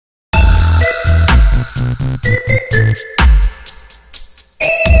Hey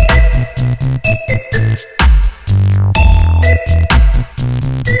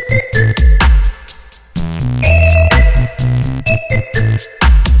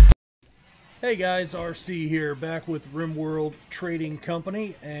guys, RC here, back with RimWorld Trading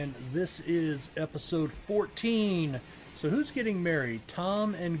Company, and this is episode 14. So who's getting married?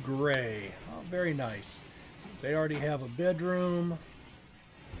 Tom and Gray. Oh, very nice. They already have a bedroom.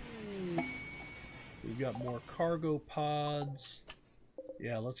 We've got more cargo pods.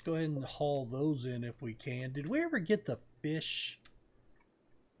 Yeah, let's go ahead and haul those in if we can. Did we ever get the fish?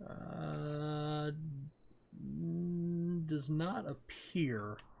 Does not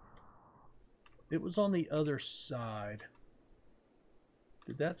appear. It was on the other side.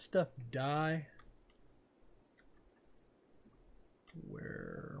 Did that stuff die?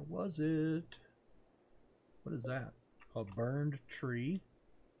 Where was it? What is that? A burned tree.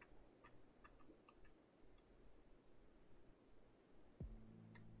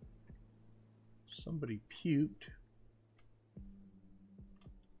 Somebody puked.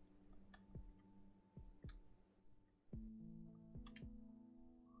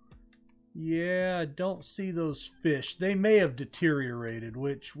 Yeah, I don't see those fish. They may have deteriorated,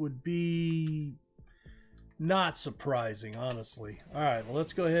 which would be not surprising, honestly. All right, well,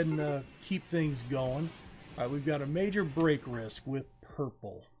 let's go ahead and keep things going. All right, we've got a major break risk with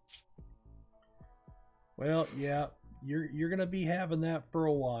purple. Well, yeah, you're going to be having that for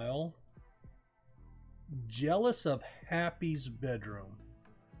a while. Jealous of Happy's bedroom.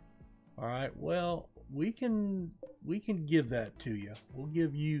 All right, well, we can give that to you. We'll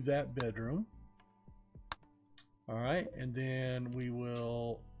give you that bedroom. All right, and then we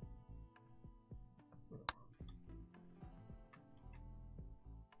will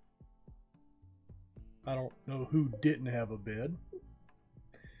I don't know who didn't have a bed.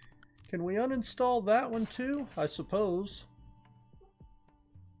 Can we uninstall that one too? I suppose.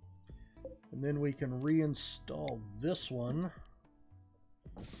 And then we can reinstall this one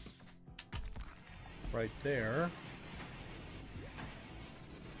right there.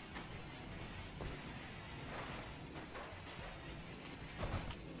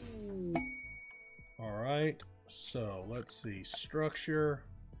 All right, so let's see, structure.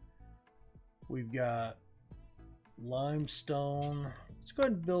 We've got limestone. Let's go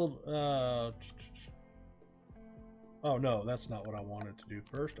ahead and build, oh no, that's not what I wanted to do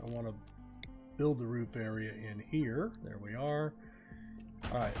first. I want to build the roof area in here. There we are.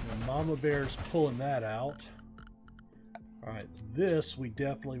 All right, the mama bear's pulling that out. All right, this we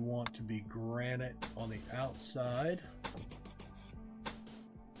definitely want to be granite on the outside.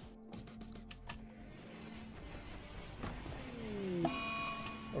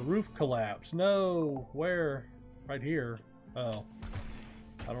 A roof collapse. No, where? Right here. Oh,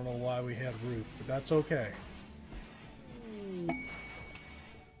 I don't know why we had roof, but that's okay.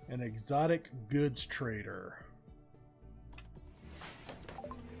 An exotic goods trader.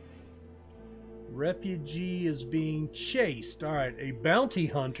 Refugee is being chased. All right, a bounty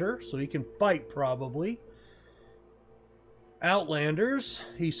hunter, so he can fight probably. Outlanders,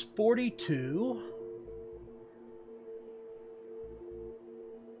 he's 42.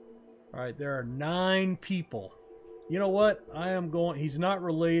 All right, there are 9 people. You know what? He's not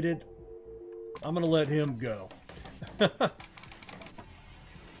related. I'm going to let him go.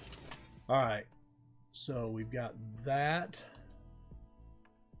 All right, so we've got that.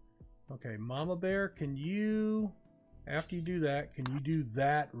 Okay, Mama Bear, can you, after you do that, can you do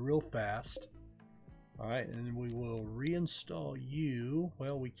that real fast? All right, and then we will reinstall you.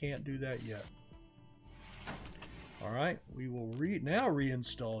 Well, we can't do that yet. All right, we will now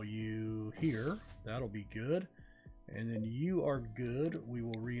reinstall you here. That'll be good. And then you are good. We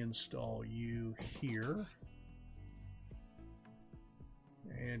will reinstall you here.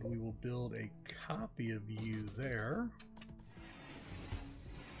 And we will build a copy of you there.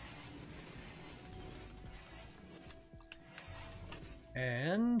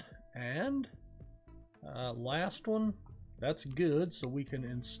 And last one, that's good, so we can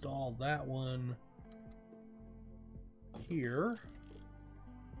install that one here,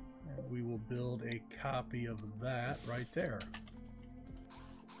 and we will build a copy of that right there.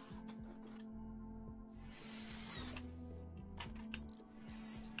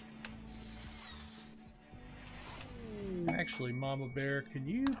 Actually, Mama Bear, can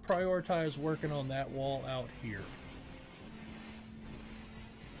you prioritize working on that wall out here?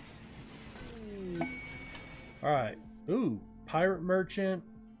 All right. Ooh, pirate merchant,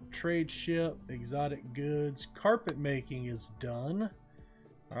 trade ship, exotic goods, carpet making is done.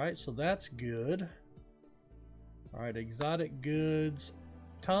 All right, so that's good. All right, exotic goods.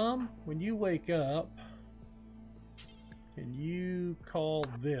 Tom, when you wake up, Can you call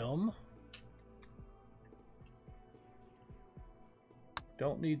them?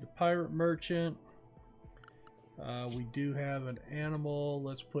 Don't need the pirate merchant. We do have an animal.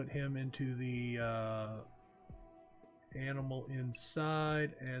 Let's put him into the animal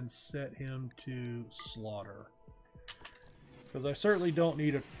inside and set him to slaughter. Because I certainly don't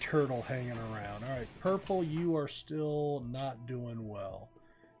need a turtle hanging around. Alright, purple, you are still not doing well.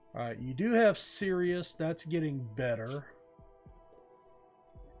 Alright, you do have Sirius. That's getting better.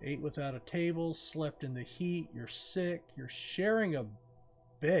 Ate without a table, slept in the heat, you're sick, you're sharing a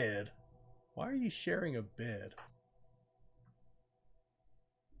bed. Why are you sharing a bed?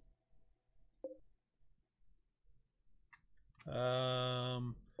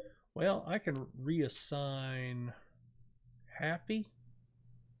 Well, I can reassign Happy.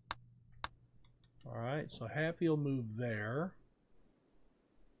 Alright, so Happy will move there.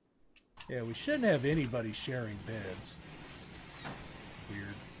 Yeah, we shouldn't have anybody sharing beds.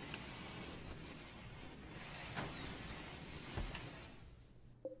 Weird.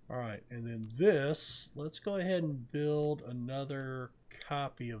 Alright, and then this, let's go ahead and build another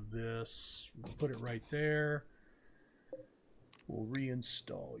copy of this. We'll put it right there. We'll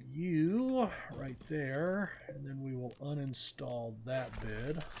reinstall you right there, and then we will uninstall that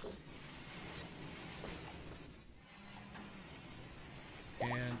bed.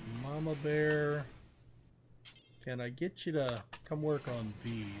 And Mama Bear, can I get you to come work on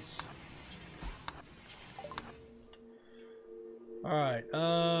these? Alright,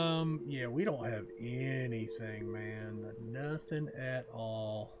 yeah, we don't have anything, man. Nothing at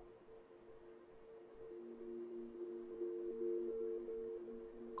all.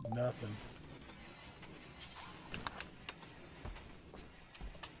 Nothing.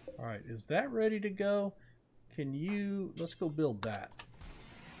 Alright, is that ready to go? Can you... let's go build that.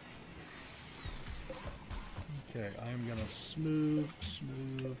 Okay, I'm gonna smooth.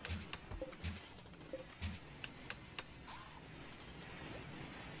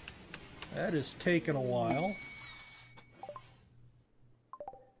 That is taking a while.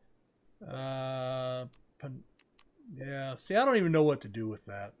 Yeah, see, I don't even know what to do with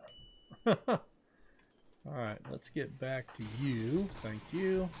that. Alright, let's get back to you. Thank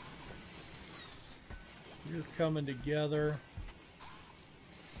you. You're coming together.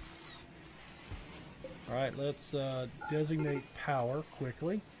 Alright, let's designate power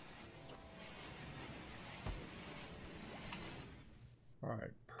quickly.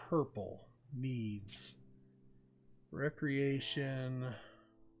 Alright, purple needs recreation,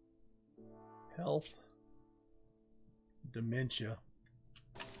 health, dementia.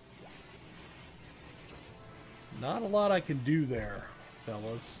 Not a lot I can do there,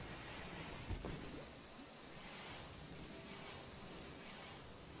 fellas.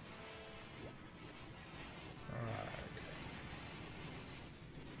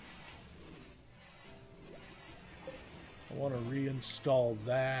 I want to reinstall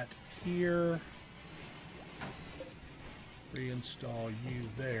that here. Reinstall you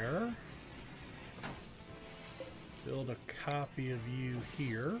there. Build a copy of you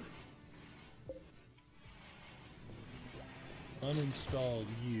here. Uninstall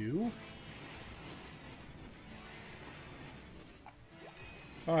you.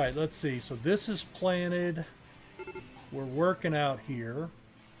 Alright, let's see. So this is planted. We're working out here.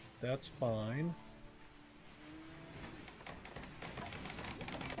 That's fine.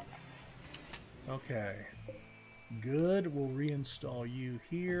 Okay. Good. We'll reinstall you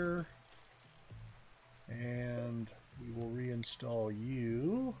here. And we will reinstall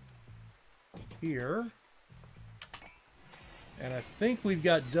you here. And I think we've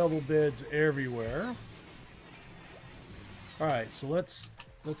got double beds everywhere. Alright, so let's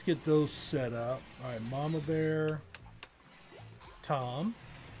get those set up. Alright, Mama Bear, Tom.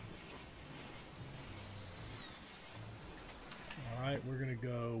 Alright, we're gonna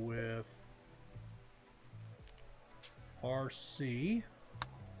go with RC.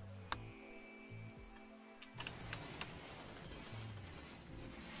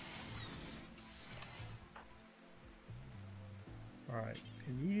 Alright,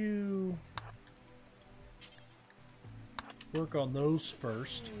 can you work on those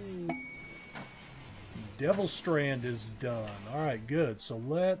first? Devil Strand is done. Alright, good. So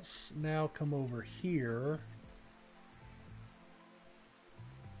let's now come over here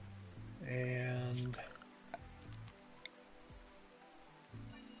and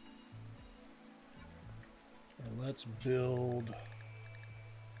let's build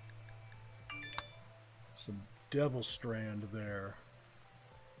some Devil Strand there.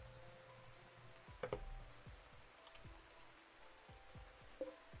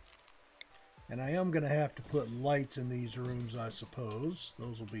 And I am going to have to put lights in these rooms, I suppose.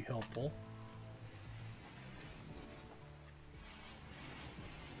 Those will be helpful.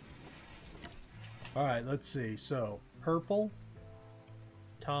 All right, let's see. So, purple,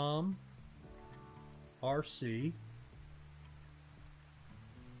 Tom, RC.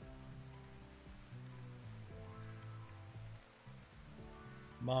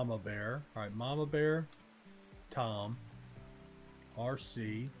 Mama Bear. All right, Mama Bear, Tom,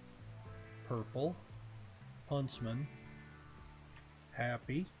 RC, purple, Huntsman,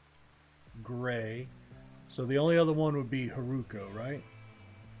 Happy, Gray. So the only other one would be Haruko, right?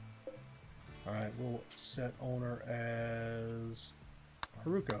 All right, we'll set owner as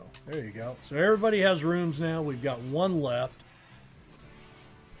Haruko. There you go. So everybody has rooms now. We've got one left.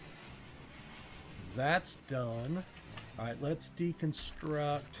 That's done. All right, let's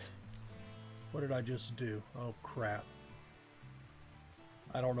deconstruct. What did I just do? Oh, crap.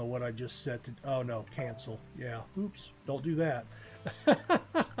 I don't know what I just set to... Oh, no, cancel. Yeah, oops, don't do that.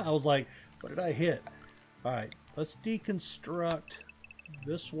 I was like, what did I hit? All right, let's deconstruct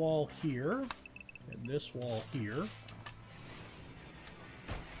this wall here and this wall here.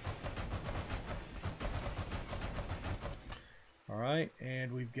 All right,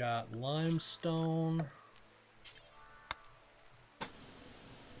 and we've got limestone.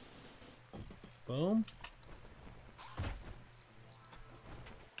 Boom.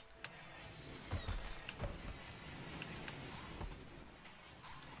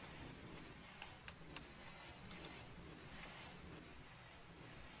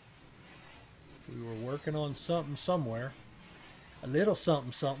 We were working on something somewhere. A little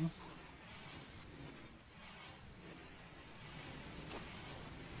something something.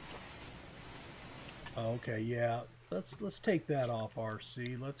 Okay, yeah. Let's take that off,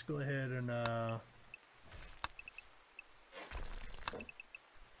 RC. Let's go ahead and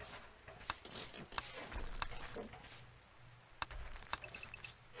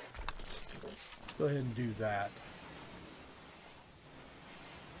go ahead and do that.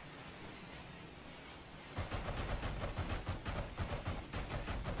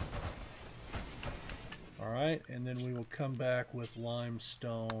 All right, and then we will come back with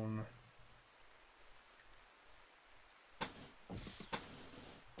limestone.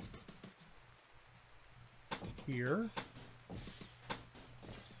 Here.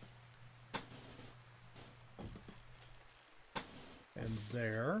 And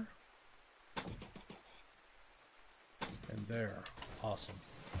there. And there. Awesome.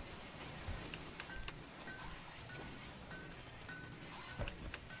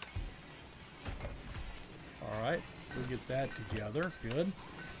 All right, we'll get that together. Good.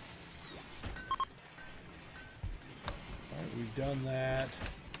 All right, we've done that.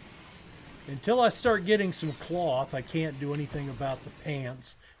 Until I start getting some cloth, I can't do anything about the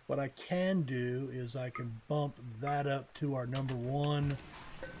pants. What I can do is I can bump that up to our #1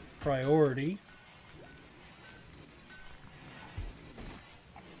 priority.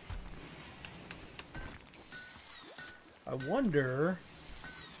 I wonder...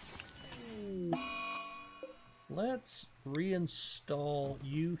 Let's reinstall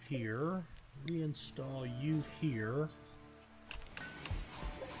you here. Reinstall you here.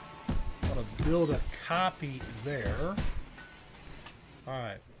 I'm going to build a copy there.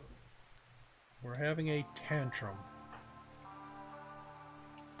 Alright. We're having a tantrum.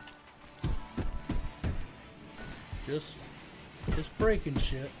 Just breaking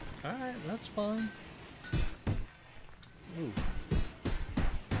shit. Alright, that's fine. Ooh.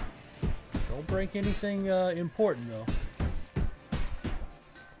 Don't break anything important, though.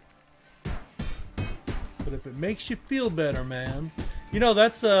 But if it makes you feel better, man. You know,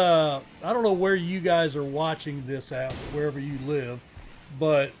 that's, I don't know where you guys are watching this at, wherever you live,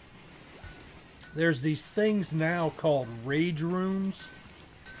 but there's these things now called rage rooms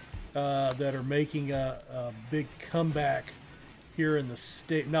that are making a big comeback here in the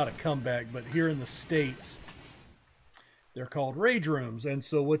state. Not a comeback, but here in the States. They're called rage rooms. And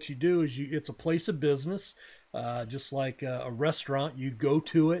so what you do is it's a place of business, just like a restaurant. You go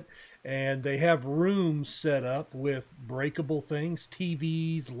to it, and they have rooms set up with breakable things,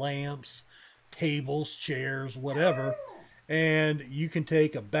 TVs, lamps, tables, chairs, whatever. And you can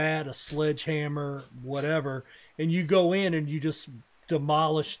take a bat, a sledgehammer, whatever, and you go in and you just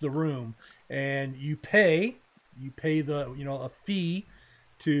demolish the room. And you pay the, you know, a fee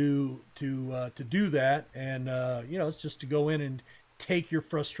to do that, and you know, it's just to go in and take your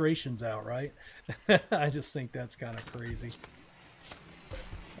frustrations out, right? I just think that's kind of crazy.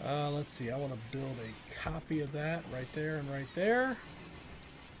 Let's see, I want to build a copy of that right there and right there.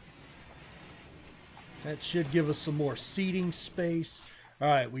 That should give us some more seating space. All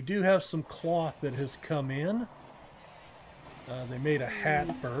right, we do have some cloth that has come in. They made a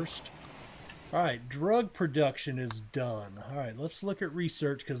hat first. All right, drug production is done. All right, let's look at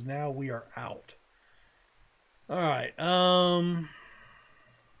research because now we are out. All right,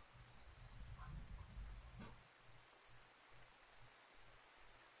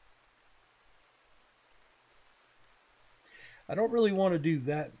 I don't really want to do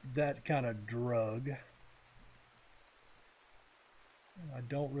that kind of drug. I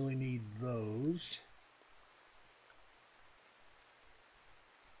don't really need those.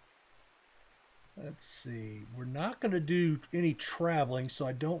 Let's see. We're not going to do any traveling, so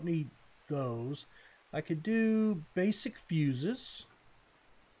I don't need those. I could do basic fuses.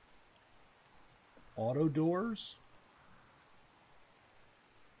 Auto doors.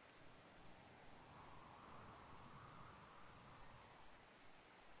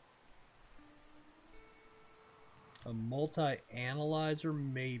 A multi-analyzer,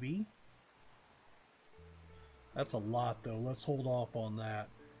 maybe. That's a lot, though. Let's hold off on that.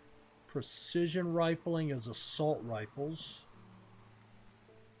 Precision rifling as assault rifles.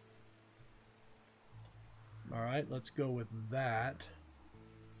 All right, let's go with that.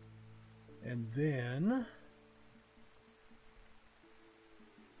 And then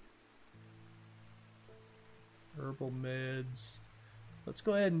herbal meds. Let's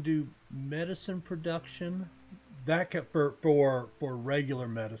go ahead and do medicine production. That for regular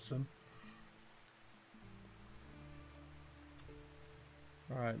medicine.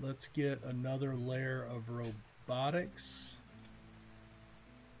 All right, let's get another layer of robotics.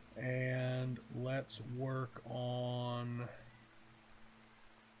 And let's work on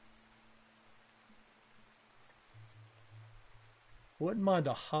wouldn't mind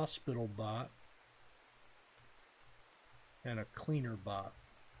a hospital bot and a cleaner bot.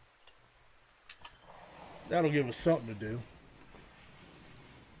 That'll give us something to do.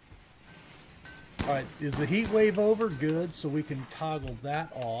 All right, is the heat wave over? Good, so we can toggle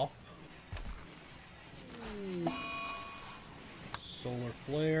that off. Solar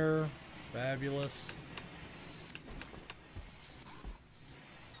flare, fabulous.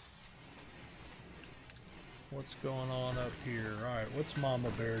 What's going on up here? All right, what's Mama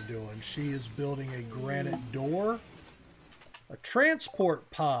Bear doing? She is building a granite door. A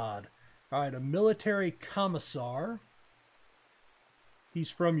transport pod. All right, a military commissar.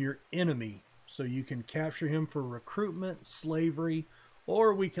 He's from your enemy, so you can capture him for recruitment, slavery,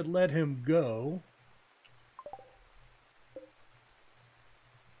 or we could let him go.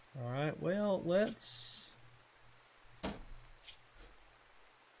 All right, well, let's...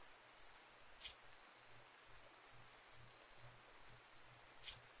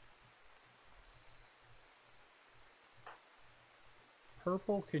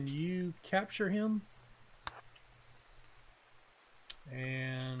 Purple, can you capture him?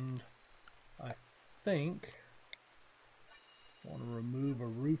 And I think I want to remove a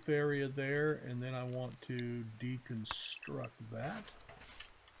roof area there, and then I want to deconstruct that.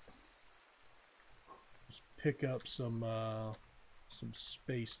 Just pick up some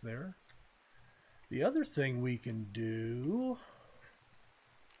space there. The other thing we can do,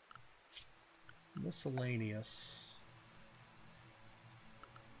 miscellaneous.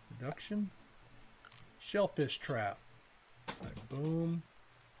 Production, shellfish trap. Right, boom,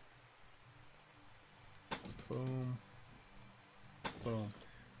 boom, boom.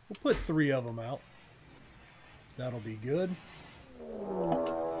 We'll put 3 of them out. That'll be good.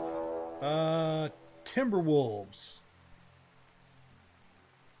 Timber wolves.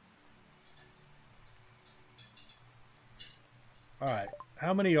 All right,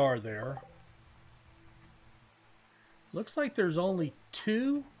 how many are there? Looks like there's only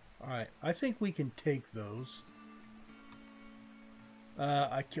 2. All right, I think we can take those.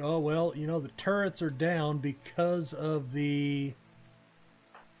 Oh, well, you know, the turrets are down because of the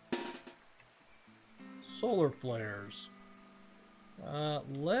solar flares.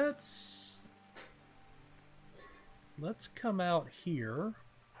 Let's come out here.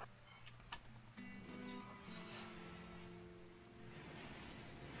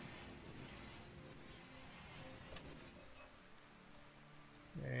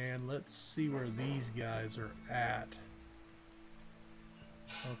 And let's see where these guys are at.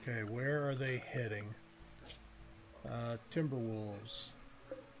 Okay, where are they heading? Timberwolves.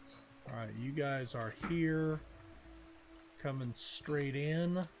 Alright, you guys are here. Coming straight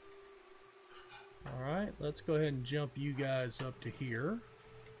in. Alright, let's go ahead and jump you guys up to here.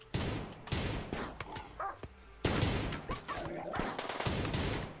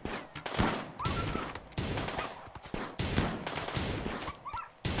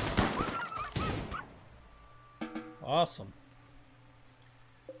 Awesome.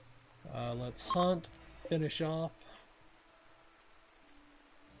 Let's hunt, finish off.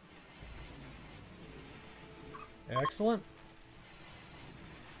 Excellent.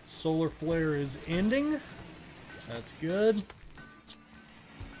 Solar flare is ending. That's good.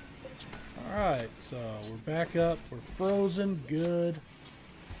 Alright, so we're back up. We're frozen. Good.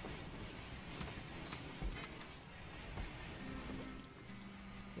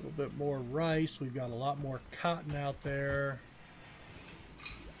 A little bit more rice. We've got a lot more cotton out there.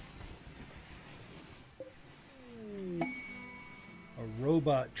 A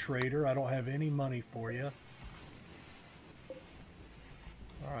robot trader. I don't have any money for you.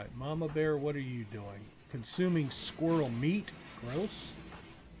 Alright, Mama Bear, what are you doing? Consuming squirrel meat. Gross.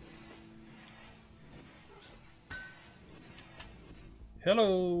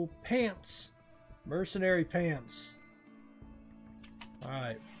 Hello, pants. Mercenary pants.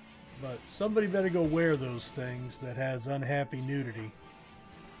 Alright, but somebody better go wear those things that has unhappy nudity.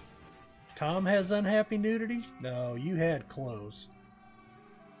 Tom has unhappy nudity? No, you had clothes.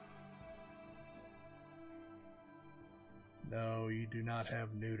 No, you do not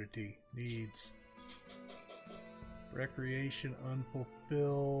have nudity. Needs recreation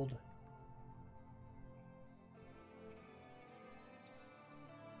unfulfilled.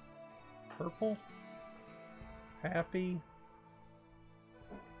 Purple? Happy?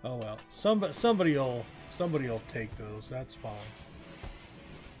 Oh well. Somebody'll take those. That's fine.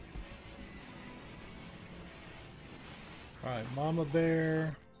 Alright, Mama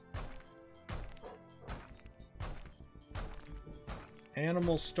Bear.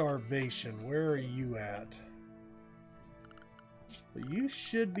 Animal starvation. Where are you at? But you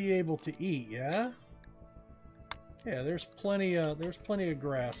should be able to eat, yeah? Yeah, there's plenty of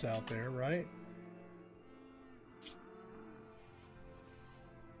grass out there, right?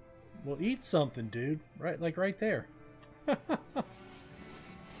 Well, eat something, dude. Right, like right there. Alright,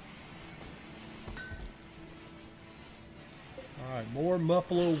 more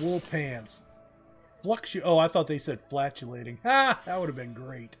Muffalo wool pants. Oh, I thought they said flatulating. Ha! That would have been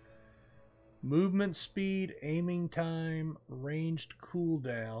great. Movement speed, aiming time, ranged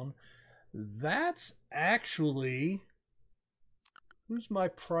cooldown. That's actually... Who's my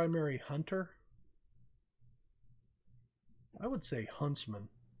primary hunter? I would say huntsman.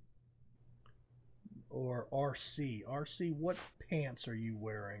 Or RC. RC, what pants are you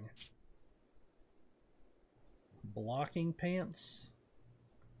wearing? Blocking pants?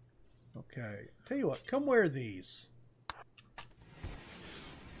 Okay. Tell you what, come wear these.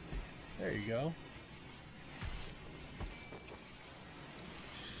 There you go.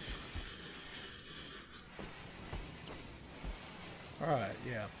 Alright,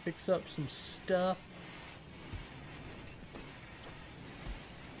 yeah. Fix up some stuff.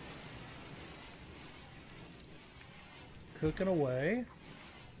 Cooking away.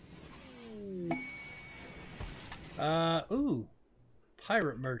 Ooh.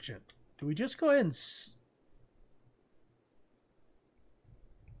 Pirate merchant. Do we just go ahead and...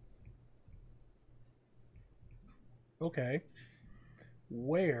 Okay.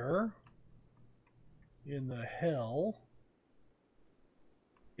 Where in the hell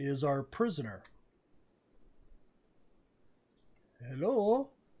is our prisoner? Hello?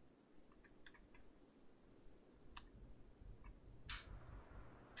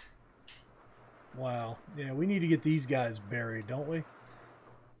 Wow. Yeah, we need to get these guys buried, don't we?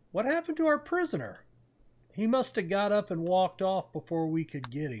 What happened to our prisoner? He must have got up and walked off before we could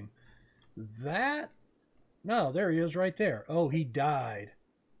get him. That... No, there he is right there. Oh, he died.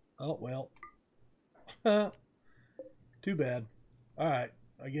 Oh, well. Too bad. Alright,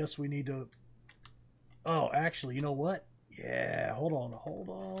 I guess we need to... Oh, actually, you know what? Yeah, hold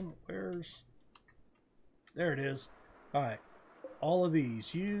on. Where's... There it is. Alright. All of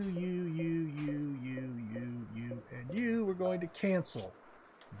these. You, and you, we're going to cancel.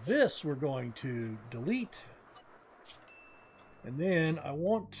 This we're going to delete. And then I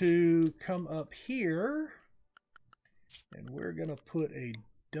want to come up here and we're going to put a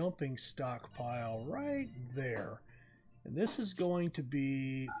dumping stockpile right there. And this is going to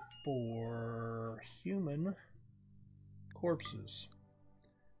be for human corpses.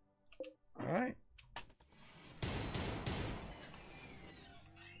 All right.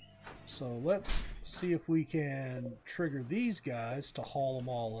 So let's see if we can trigger these guys to haul them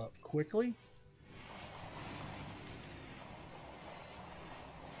all up quickly.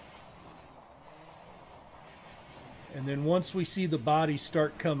 And then once we see the bodies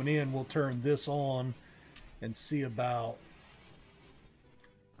start coming in, we'll turn this on and see about,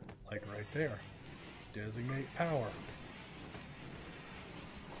 like right there, designate power.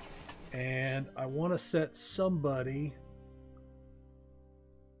 And I want to set somebody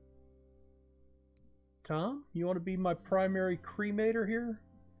Tom, you want to be my primary cremator here?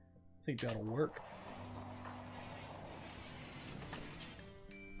 I think that'll work.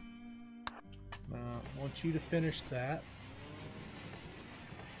 I want you to finish that.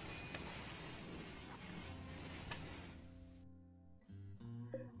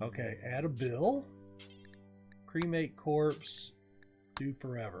 Okay, add a bill. Cremate corpse. Do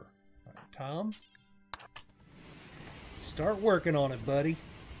forever. All right, Tom. Start working on it, buddy.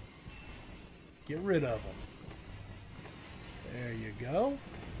 Get rid of them. There you go.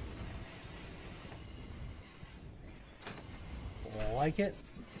 Like it?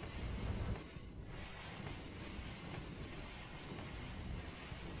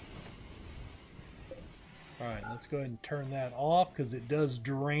 Alright, let's go ahead and turn that off because it does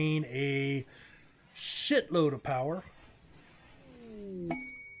drain a shitload of power.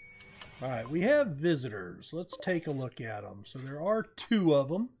 Alright, we have visitors. Let's take a look at them. So there are 2 of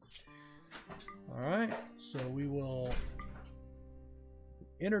them. Alright, so we will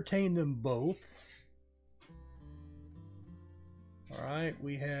entertain them both. Alright,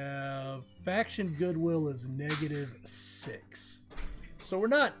 we have faction goodwill is -6. So we're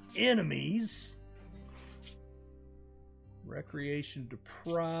not enemies. Recreation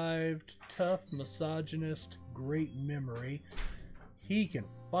deprived, tough, misogynist, great memory. He can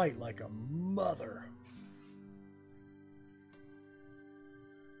fight like a mother.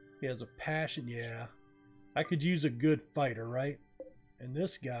 He has a passion, yeah. I could use a good fighter, right? And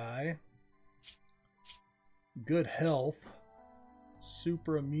this guy, good health,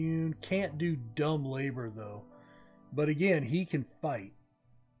 super immune, can't do dumb labor though. But again, he can fight.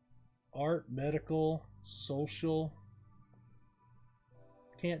 Art, medical, social.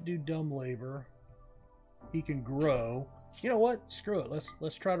 Can't do dumb labor. He can grow. You know what? Screw it.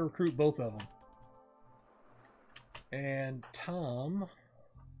 Let's try to recruit both of them. And Tom,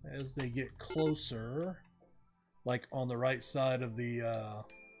 as they get closer, like on the right side of the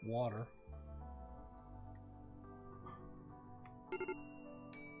water.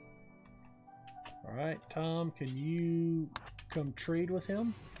 All right, Tom, can you come trade with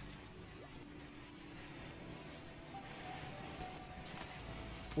him?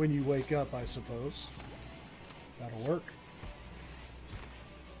 When you wake up, I suppose. That'll work.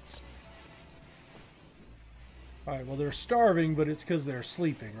 Alright, well they're starving, but it's because they're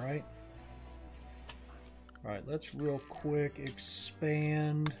sleeping, right? Alright, let's real quick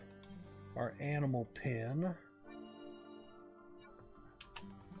expand our animal pen.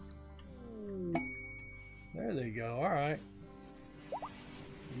 There they go, alright.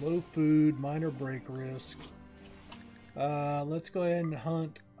 Low food, minor break risk. Let's go ahead and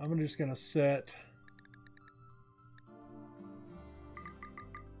hunt. I'm just going to set...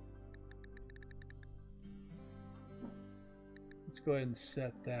 Let's go ahead and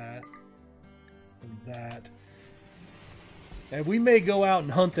set that and that. And we may go out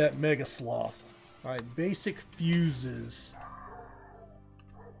and hunt that mega sloth. Alright, basic fuses.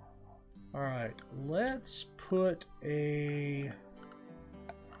 Alright, let's put a...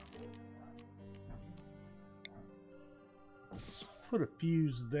 Put a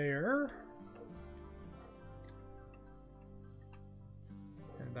fuse there.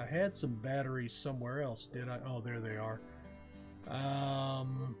 And I had some batteries somewhere else, did I? Oh, there they are.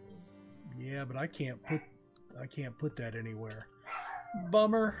 Yeah, but I can't put that anywhere.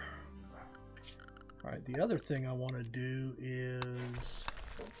 Bummer. All right, the other thing I want to do is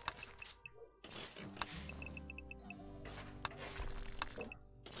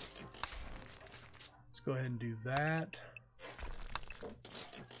let's go ahead and do that.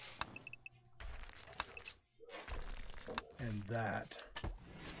 And that.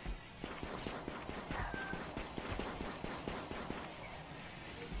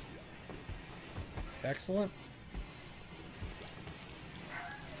 Excellent.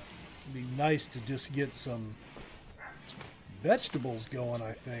 It'd be nice to just get some vegetables going,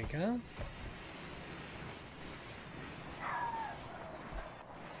 I think, huh?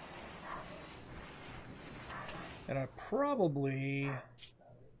 And I probably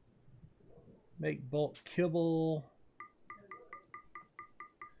make bulk kibble.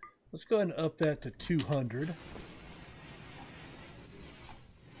 Let's go ahead and up that to 200.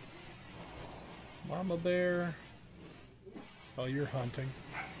 Mama bear. Oh, you're hunting.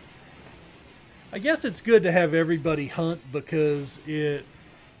 I guess it's good to have everybody hunt because it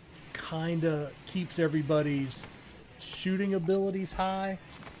kind of keeps everybody's shooting abilities high,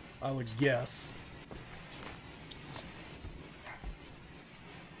 I would guess.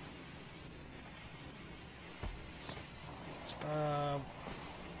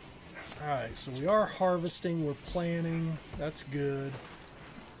 Alright, so we are harvesting, we're planting, that's good.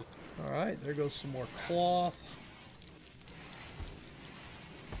 All right, there goes some more cloth.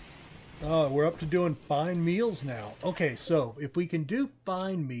 Oh, we're up to doing fine meals now. Okay, so if we can do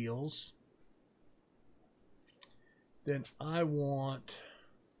fine meals, then I want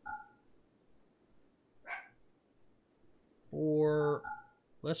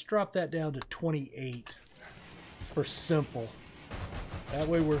let's drop that down to 28 for simple. That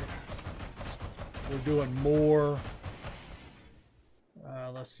way we're doing more.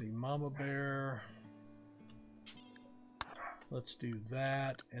 Let's see, Mama Bear. Let's do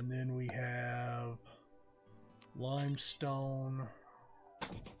that. And then we have limestone.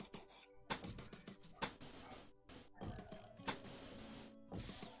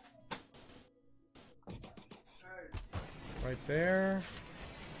 Right there.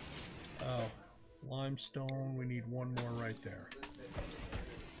 Oh, limestone. We need one more right there.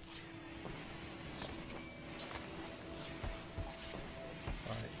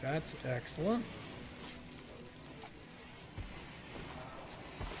 All right, that's excellent.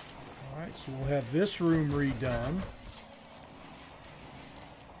 All right, so we'll have this room redone.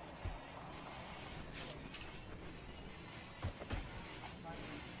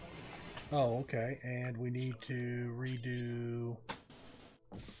 Oh, okay, and we need to redo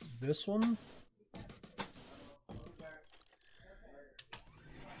this one.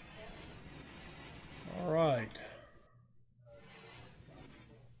 All right.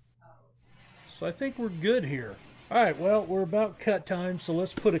 So I think we're good here. All right, well, we're about cut time, so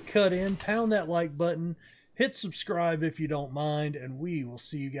let's put a cut in. Pound that like button. Hit subscribe if you don't mind, and we will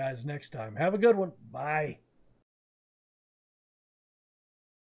see you guys next time. Have a good one. Bye.